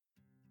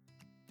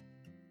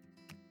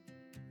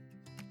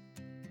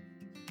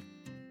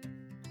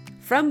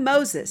From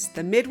Moses,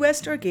 the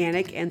Midwest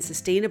Organic and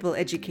Sustainable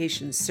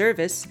Education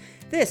Service,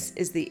 this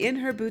is the In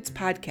Her Boots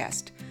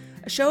podcast,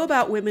 a show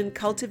about women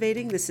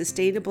cultivating the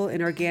sustainable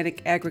and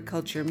organic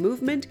agriculture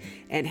movement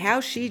and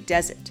how she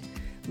does it.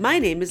 My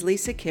name is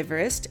Lisa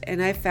Kiverist,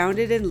 and I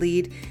founded and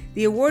lead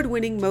the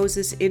award-winning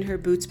Moses In Her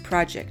Boots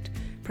project,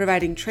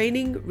 providing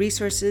training,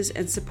 resources,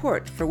 and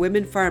support for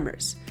women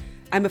farmers.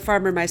 I'm a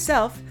farmer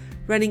myself,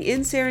 running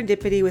in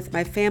serendipity with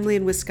my family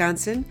in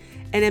Wisconsin,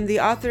 and am the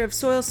author of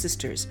Soil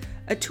Sisters,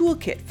 a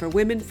toolkit for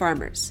women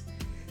farmers.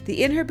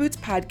 The In Her Boots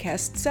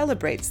podcast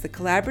celebrates the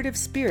collaborative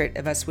spirit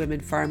of us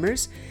women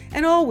farmers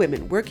and all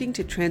women working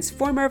to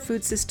transform our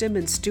food system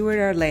and steward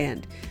our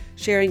land,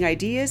 sharing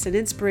ideas and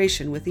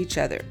inspiration with each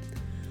other.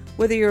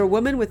 Whether you're a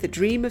woman with a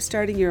dream of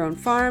starting your own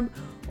farm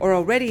or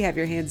already have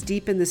your hands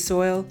deep in the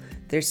soil,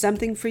 there's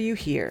something for you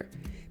here.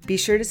 Be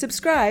sure to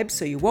subscribe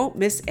so you won't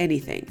miss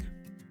anything.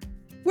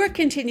 We're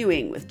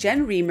continuing with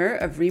Jen Reamer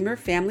of Reamer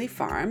Family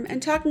Farm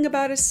and talking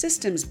about a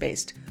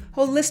systems-based,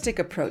 holistic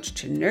approach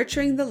to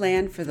nurturing the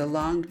land for the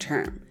long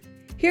term.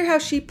 Hear how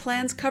she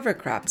plans cover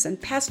crops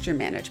and pasture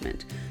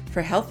management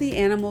for healthy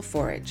animal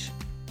forage.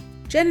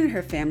 Jen and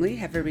her family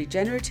have a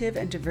regenerative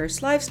and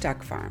diverse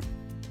livestock farm.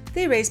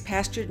 They raise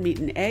pastured meat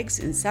and eggs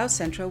in south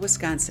central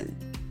Wisconsin.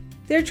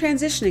 They're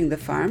transitioning the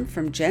farm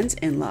from Jen's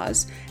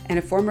in-laws and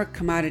a former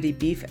commodity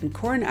beef and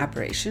corn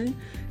operation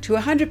to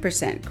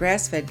 100%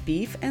 grass-fed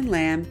beef and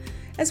lamb,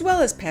 as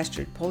well as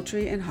pastured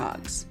poultry and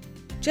hogs.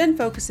 Jen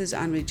focuses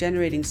on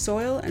regenerating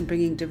soil and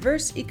bringing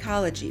diverse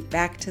ecology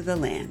back to the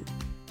land.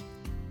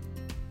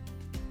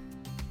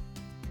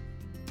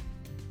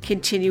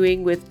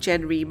 Continuing with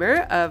Jen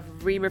Reamer of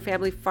Reamer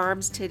Family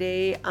Farms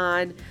today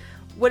on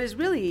what is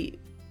really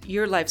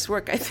your life's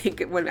work, I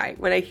think, when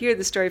I hear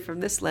the story from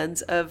this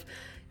lens of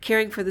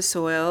caring for the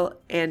soil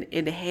and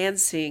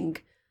enhancing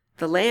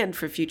the land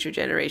for future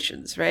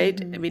generations, right?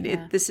 Mm-hmm, I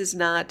mean, this is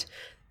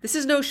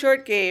no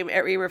short game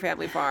at Reamer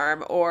Family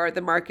Farm or the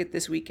market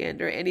this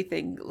weekend or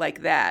anything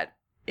like that.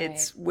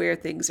 It's right. Where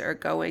things are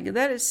going. And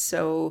that is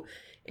so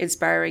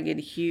inspiring and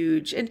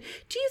huge. And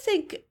do you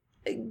think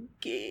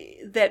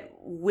that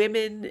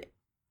women,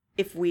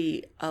 if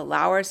we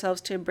allow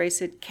ourselves to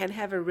embrace it, can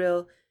have a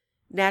real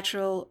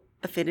natural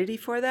affinity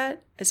for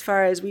that? As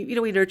far as we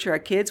nurture our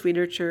kids, we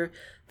nurture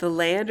the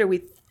land, or we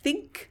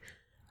think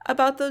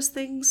about those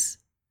things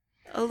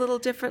a little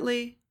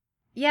differently?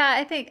 Yeah,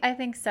 I think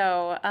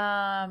so.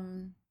 I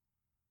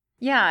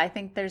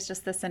think there's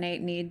just this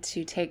innate need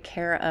to take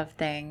care of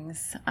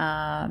things.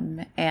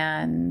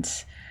 And,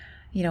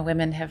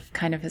 women have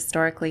kind of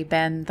historically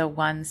been the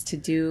ones to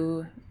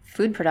do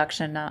food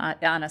production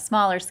on a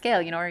smaller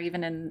scale, or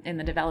even in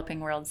the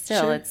developing world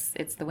still. Sure.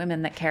 It's the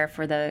women that care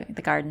for the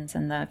gardens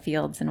and the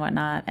fields and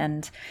whatnot.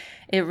 And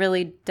it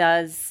really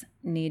does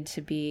need to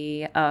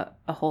be a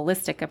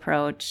holistic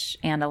approach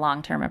and a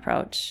long-term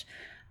approach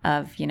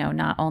of,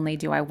 not only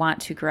do I want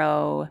to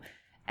grow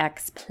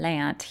X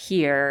plant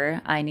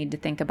here, I need to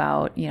think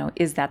about,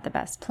 is that the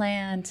best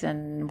plant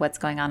and what's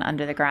going on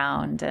under the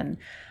ground? And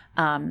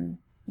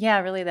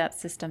really that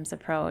systems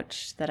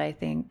approach that I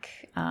think,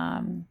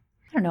 I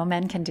don't know,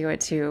 men can do it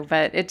too,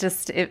 but it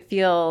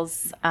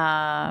feels,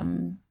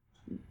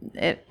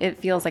 it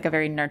feels like a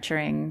very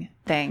nurturing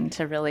thing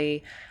to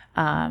really,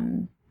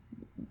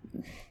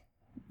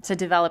 to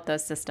develop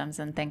those systems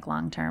and think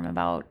long-term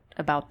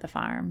about the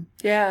farm.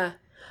 Yeah.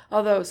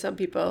 Although some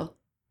people,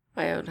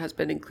 my own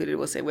husband included,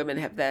 will say women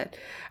have that,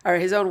 or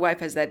his own wife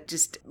has that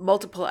just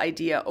multiple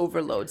idea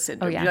overload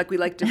syndrome. Oh, yeah. We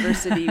like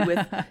diversity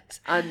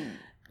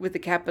with the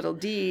capital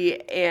D.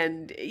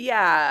 And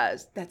yeah,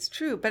 that's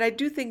true. But I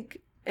do think,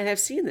 and I've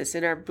seen this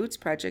in our Boots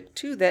project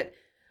too, that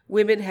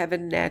women have a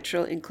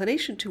natural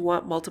inclination to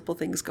want multiple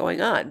things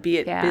going on, be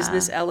it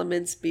business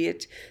elements, be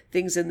it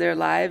things in their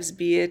lives,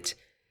 be it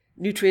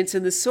nutrients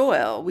in the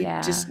soil. We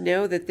just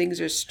know that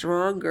things are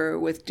stronger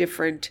with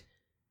different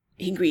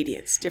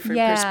ingredients, different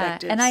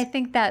perspectives. And I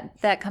think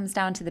that comes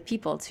down to the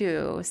people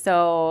too.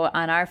 So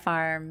on our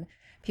farm,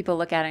 people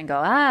look at it and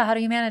go, how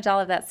do you manage all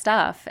of that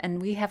stuff? And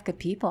we have good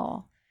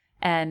people.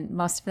 And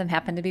most of them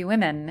happen to be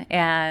women.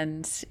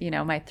 And,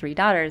 my 3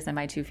 daughters and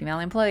my 2 female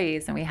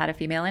employees. And we had a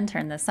female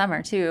intern this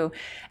summer too.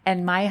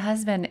 And my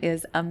husband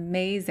is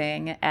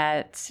amazing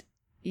at,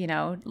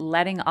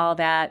 letting all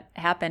that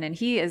happen. And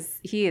he is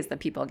the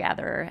people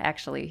gatherer.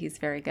 Actually, he's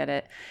very good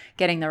at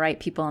getting the right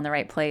people in the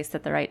right place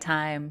at the right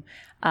time.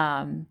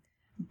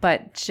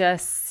 But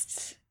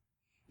just,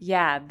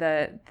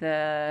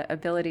 the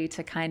ability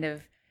to kind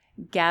of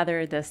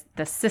gather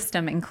the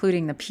system,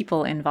 including the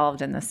people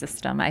involved in the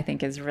system, I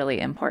think is really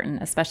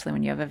important, especially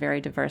when you have a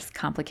very diverse,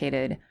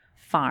 complicated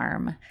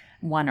farm.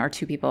 1 or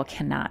 2 people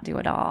cannot do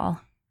it all.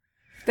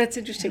 That's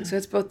interesting. So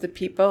it's both the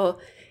people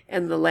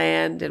and the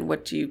land and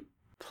what you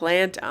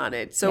plant on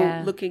it.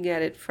 So looking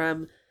at it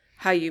from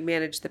how you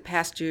manage the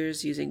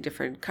pastures using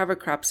different cover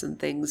crops and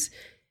things,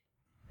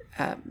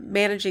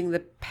 managing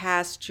the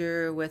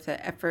pasture with an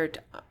effort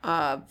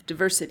of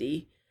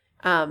diversity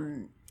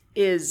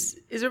is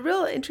a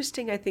real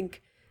interesting, I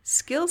think,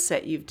 skill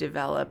set you've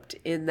developed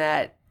in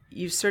that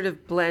you sort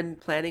of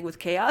blend planning with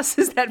chaos.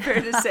 Is that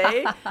fair to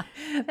say?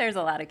 There's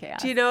a lot of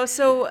chaos.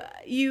 So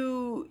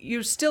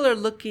you still are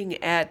looking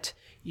at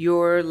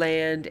your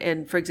land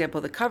and, for example,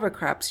 the cover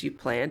crops you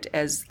plant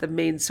as the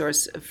main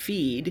source of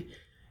feed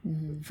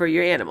for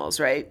your animals,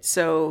 right?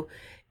 So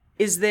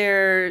is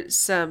there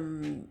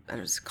some, I don't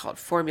know, it's called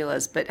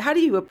formulas, but how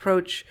do you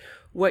approach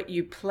what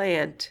you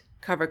plant,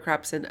 cover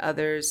crops and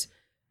others,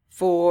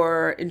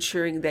 for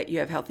ensuring that you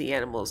have healthy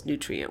animals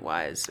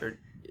nutrient-wise? Or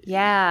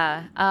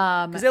Yeah.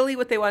 because they'll eat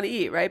what they want to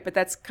eat, right? But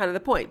that's kind of the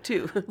point,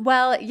 too.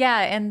 Well, yeah.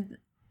 And,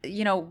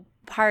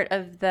 part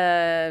of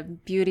the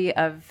beauty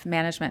of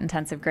management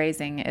intensive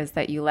grazing is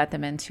that you let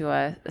them into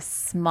a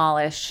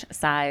smallish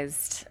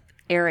sized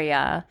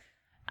area.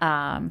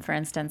 For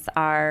instance,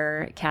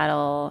 our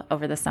cattle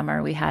over the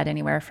summer, we had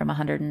anywhere from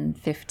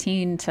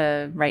 115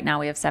 to right now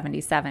we have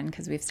 77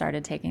 because we've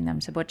started taking them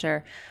to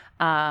butcher.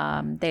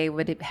 They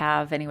would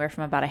have anywhere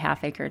from about a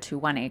half acre to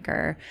 1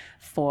 acre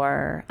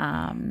for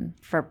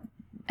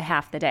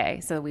half the day.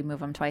 So we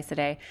move them twice a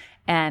day.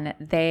 And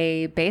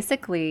they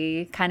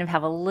basically kind of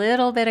have a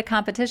little bit of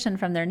competition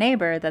from their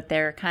neighbor that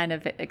they're kind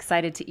of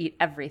excited to eat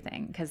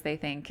everything because they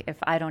think if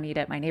I don't eat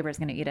it, my neighbor's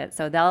going to eat it.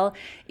 So they'll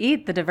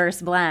eat the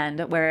diverse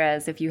blend.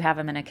 Whereas if you have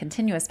them in a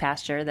continuous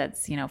pasture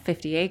that's,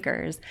 50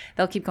 acres,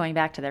 they'll keep going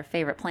back to their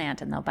favorite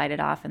plant and they'll bite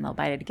it off and they'll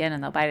bite it again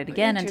and they'll bite it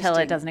again until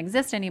it doesn't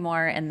exist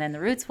anymore. And then the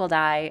roots will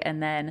die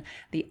and then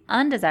the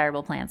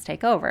undesirable plants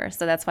take over.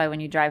 So that's why when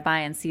you drive by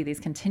and see these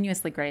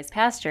continuously grazed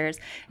pastures,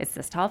 it's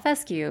this tall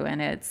fescue and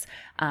it's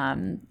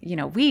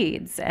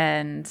weeds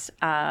and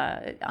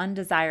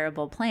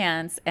undesirable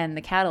plants, and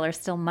the cattle are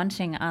still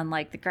munching on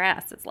like the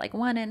grass. It's like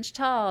 1 inch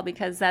tall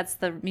because that's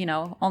the,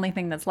 only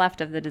thing that's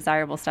left of the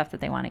desirable stuff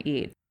that they want to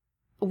eat.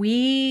 We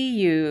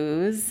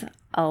use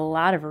a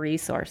lot of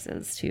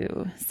resources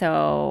too.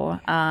 So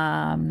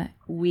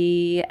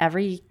we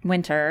every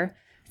winter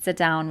sit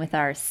down with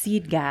our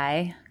seed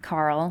guy,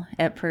 Carl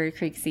at Prairie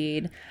Creek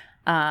Seed.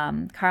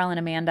 Carl and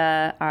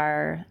Amanda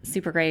are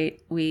super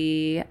great.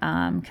 We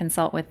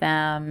consult with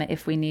them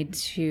if we need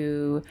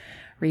to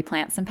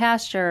replant some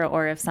pasture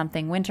or if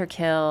something winter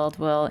killed,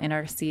 we'll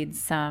interseed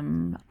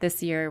some.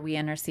 This year we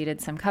interseeded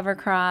some cover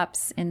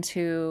crops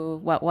into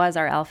what was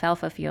our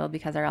alfalfa field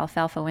because our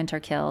alfalfa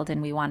winter killed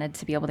and we wanted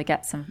to be able to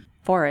get some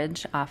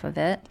forage off of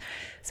it.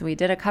 So we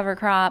did a cover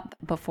crop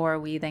before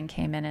we then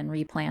came in and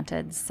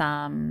replanted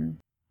some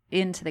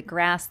into the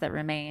grass that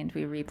remained.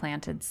 We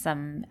replanted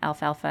some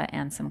alfalfa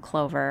and some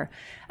clover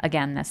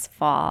again this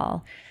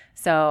fall.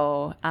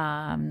 So,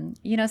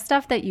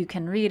 stuff that you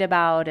can read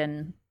about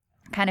and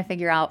kind of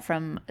figure out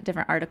from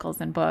different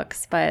articles and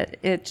books, but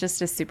it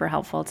just is super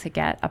helpful to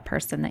get a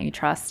person that you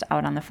trust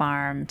out on the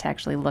farm to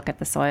actually look at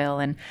the soil.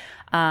 And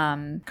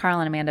Carl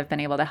and Amanda have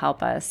been able to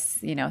help us,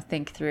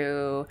 think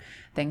through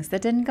things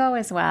that didn't go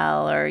as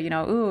well, or,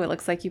 ooh, it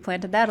looks like you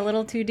planted that a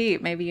little too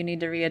deep. Maybe you need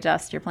to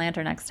readjust your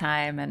planter next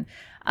time.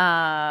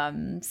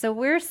 And so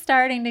we're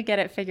starting to get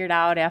it figured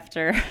out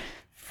after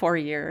 4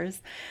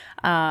 years.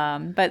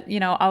 But,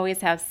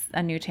 always have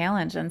a new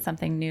challenge and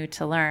something new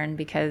to learn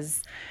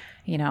because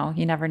you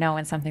never know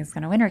when something's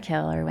going to winter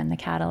kill or when the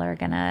cattle are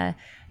going to,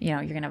 you're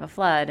going to have a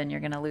flood and you're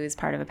going to lose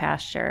part of a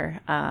pasture.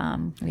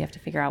 We have to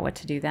figure out what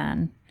to do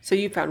then. So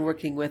you found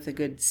working with a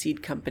good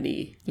seed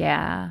company.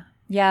 Yeah.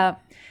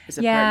 As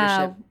a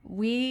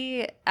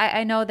partnership.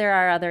 I know there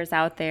are others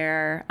out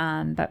there,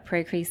 but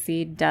Prairie Creek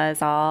Seed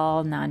does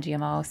all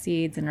non-GMO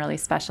seeds and really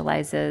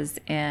specializes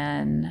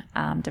in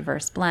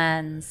diverse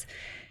blends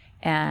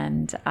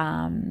and,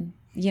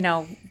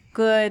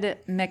 good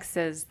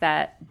mixes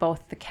that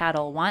both the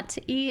cattle want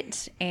to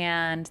eat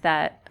and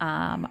that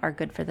are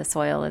good for the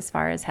soil as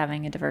far as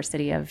having a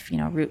diversity of,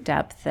 root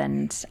depth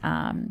and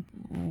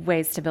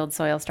ways to build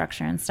soil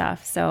structure and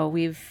stuff. So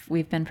we've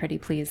been pretty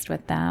pleased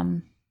with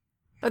them.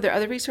 Are there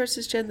other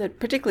resources, Jen, that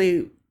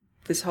particularly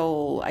this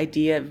whole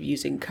idea of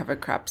using cover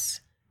crops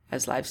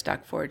as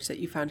livestock forage that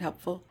you found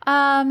helpful?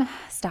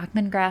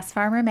 Stockman Grass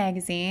Farmer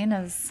magazine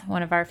is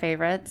one of our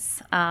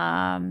favorites.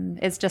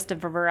 It's just a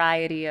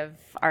variety of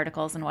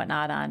articles and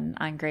whatnot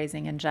on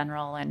grazing in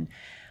general and,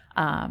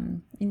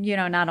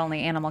 not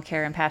only animal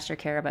care and pasture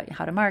care, but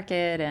how to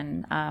market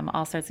and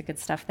all sorts of good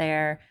stuff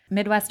there.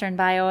 Midwestern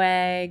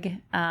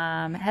Bioag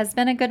has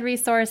been a good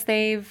resource.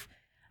 They've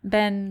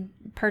been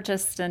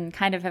purchased and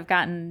kind of have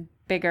gotten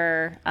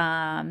bigger.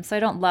 So I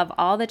don't love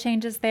all the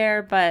changes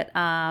there, but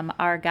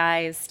our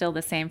guy is still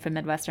the same from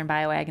Midwestern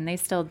Bioag, and they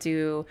still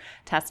do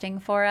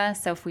testing for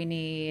us. So if we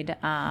need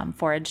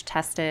forage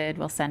tested,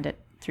 we'll send it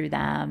through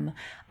them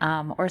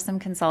or some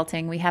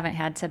consulting. We haven't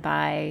had to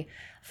buy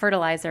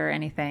fertilizer or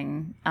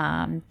anything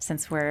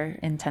since we're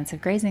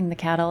intensive grazing. The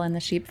cattle and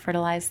the sheep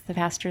fertilize the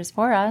pastures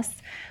for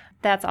us.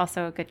 That's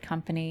also a good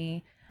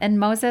company. And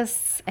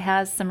Moses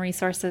has some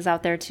resources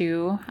out there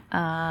too.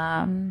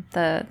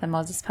 The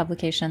Moses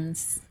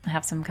publications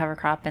have some cover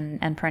crop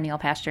and perennial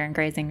pasture and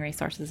grazing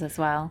resources as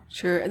well.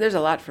 Sure, and there's a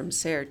lot from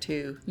SARE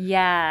too.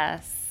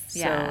 Yes.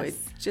 So it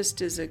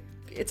just is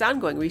it's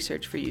ongoing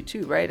research for you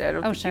too, right? I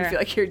don't think you feel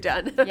like you're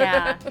done.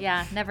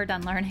 Yeah, never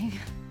done learning.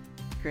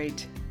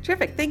 Great.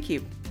 Terrific, thank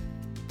you.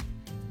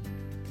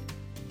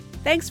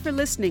 Thanks for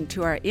listening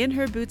to our In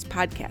Her Boots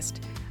podcast.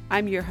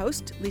 I'm your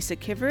host, Lisa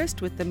Kiverist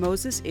with the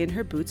Moses In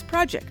Her Boots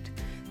project.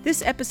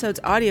 This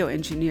episode's audio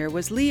engineer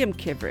was Liam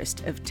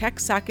Kiverist of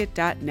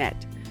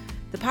TechSocket.net.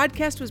 The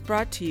podcast was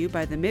brought to you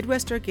by the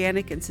Midwest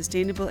Organic and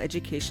Sustainable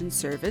Education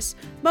Service,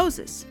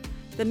 Moses.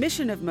 The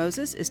mission of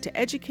Moses is to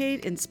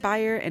educate,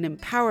 inspire, and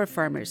empower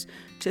farmers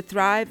to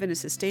thrive in a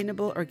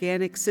sustainable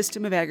organic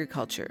system of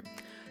agriculture.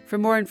 For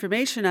more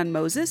information on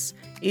Moses,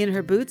 In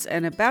Her Boots,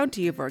 and a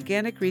bounty of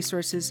organic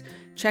resources,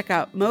 check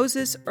out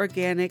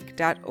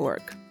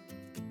mosesorganic.org.